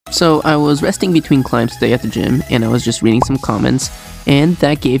So I was resting between climbs today at the gym, and I was just reading some comments, and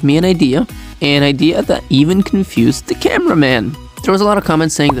that gave me an idea that even confused the cameraman. There was a lot of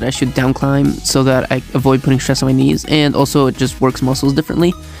comments saying that I should down climb so that I avoid putting stress on my knees, and also it just works muscles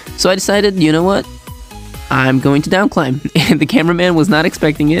differently. So I decided, you know what? I'm going to down climb, and the cameraman was not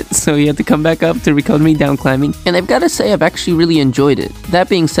expecting it, so he had to come back up to record me down climbing, and I've got to say I've actually really enjoyed it. That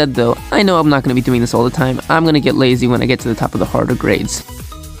being said though, I know I'm not going to be doing this all the time. I'm going to get lazy when I get to the top of the harder grades.